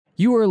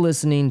You are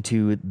listening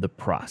to The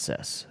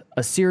Process,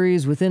 a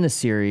series within a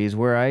series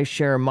where I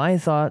share my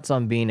thoughts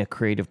on being a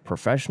creative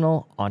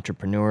professional,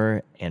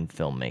 entrepreneur, and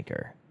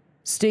filmmaker.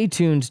 Stay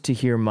tuned to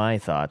hear my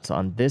thoughts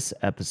on this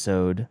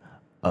episode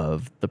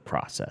of The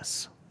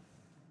Process.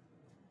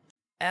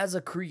 As a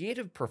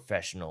creative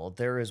professional,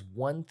 there is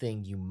one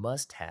thing you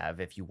must have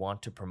if you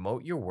want to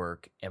promote your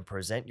work and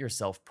present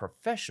yourself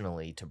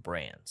professionally to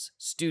brands,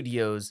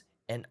 studios,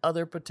 and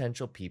other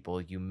potential people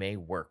you may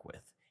work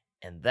with,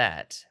 and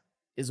that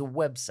is a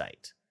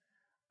website.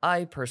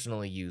 I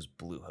personally use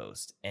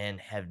Bluehost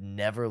and have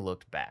never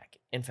looked back.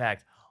 In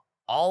fact,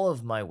 all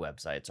of my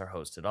websites are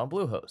hosted on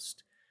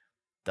Bluehost.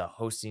 The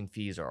hosting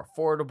fees are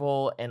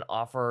affordable and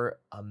offer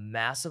a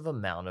massive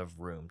amount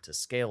of room to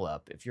scale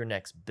up if your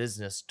next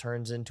business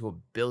turns into a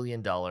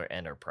billion-dollar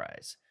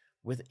enterprise.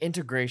 With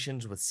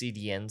integrations with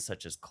CDNs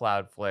such as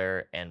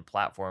Cloudflare and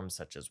platforms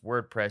such as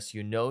WordPress,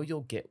 you know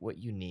you'll get what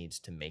you need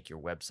to make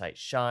your website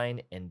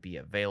shine and be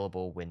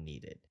available when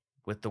needed.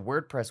 With the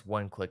WordPress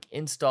one-click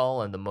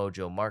install and the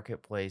Mojo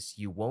Marketplace,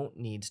 you won't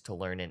need to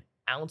learn an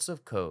ounce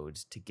of code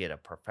to get a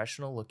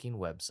professional-looking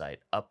website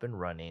up and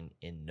running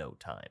in no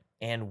time.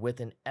 And with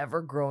an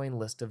ever-growing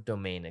list of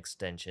domain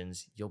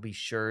extensions, you'll be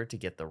sure to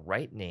get the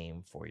right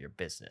name for your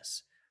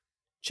business.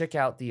 Check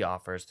out the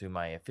offers through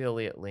my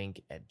affiliate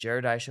link at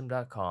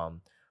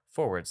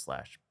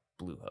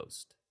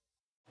jaredisham.com/Bluehost.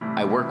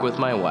 I work with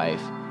my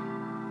wife,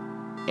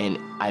 and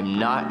I'm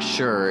not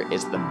sure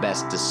it's the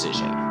best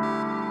decision.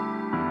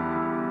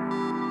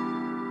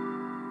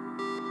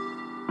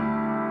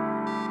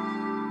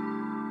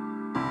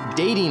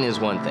 Dating is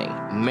one thing,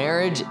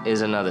 marriage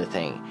is another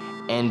thing,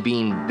 and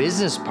being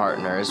business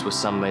partners with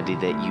somebody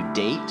that you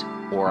date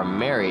or are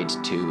married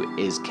to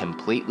is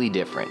completely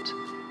different.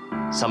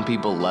 Some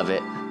people love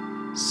it,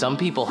 some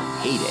people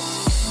hate it.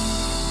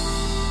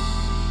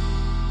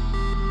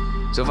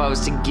 So if I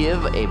was to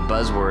give a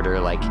buzzword or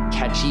like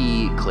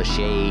catchy,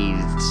 cliche,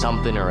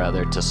 something or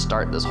other to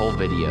start this whole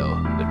video,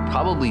 it would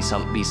probably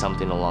be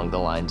something along the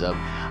lines of,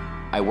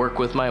 I work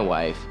with my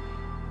wife,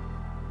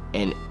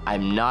 and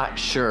I'm not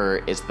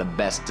sure it's the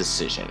best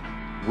decision,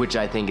 which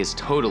I think is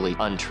totally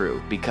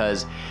untrue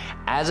because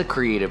as a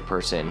creative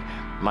person,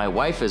 my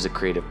wife is a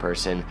creative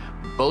person,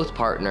 both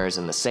partners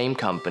in the same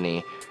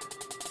company,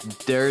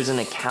 there's an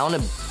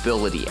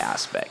accountability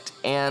aspect.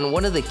 And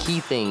one of the key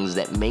things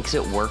that makes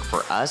it work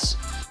for us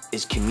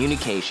is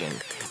communication,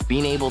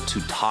 being able to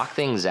talk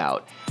things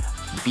out,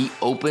 be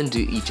open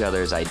to each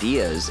other's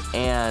ideas,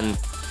 and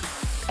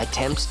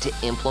attempts to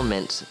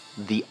implement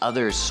the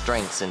other's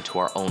strengths into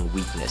our own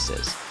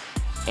weaknesses.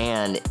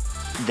 And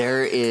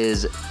there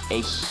is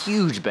a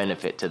huge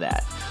benefit to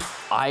that.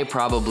 I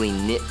probably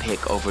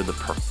nitpick over the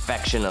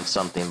perfection of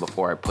something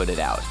before I put it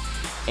out.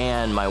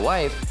 And my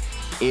wife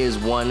is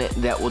one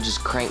that will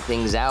just crank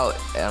things out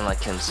on a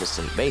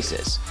consistent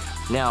basis.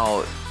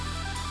 Now,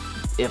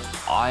 if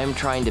I'm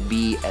trying to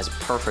be as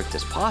perfect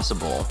as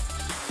possible,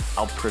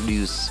 I'll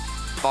produce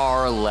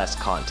far less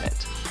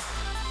content.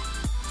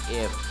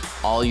 If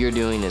all you're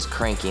doing is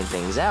cranking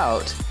things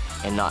out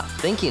and not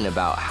thinking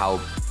about how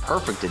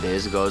perfect it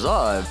is, it goes,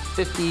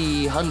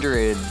 50,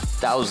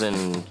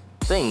 100,000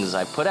 things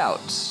I put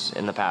out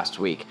in the past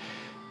week.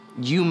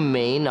 You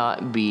may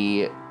not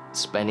be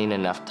spending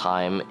enough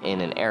time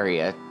in an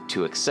area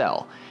to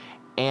excel.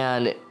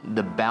 And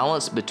the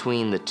balance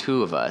between the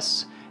two of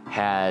us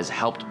has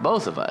helped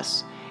both of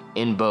us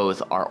in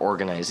both our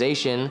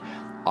organization,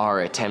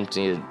 our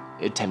attempting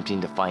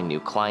to find new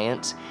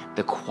clients,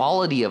 the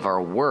quality of our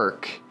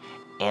work,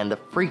 and the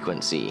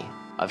frequency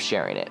of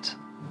sharing it.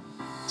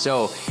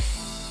 So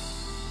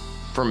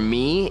for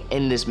me,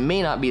 and this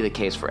may not be the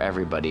case for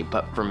everybody,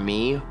 but for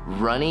me,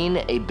 running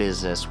a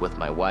business with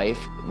my wife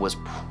was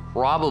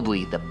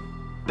probably the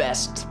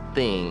best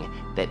thing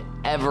that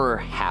ever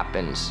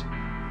happened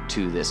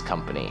to this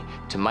company,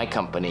 to my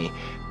company,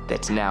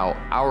 that's now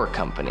our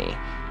company.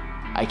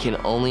 I can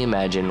only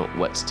imagine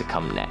what's to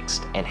come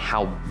next and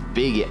how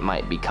big it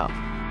might become.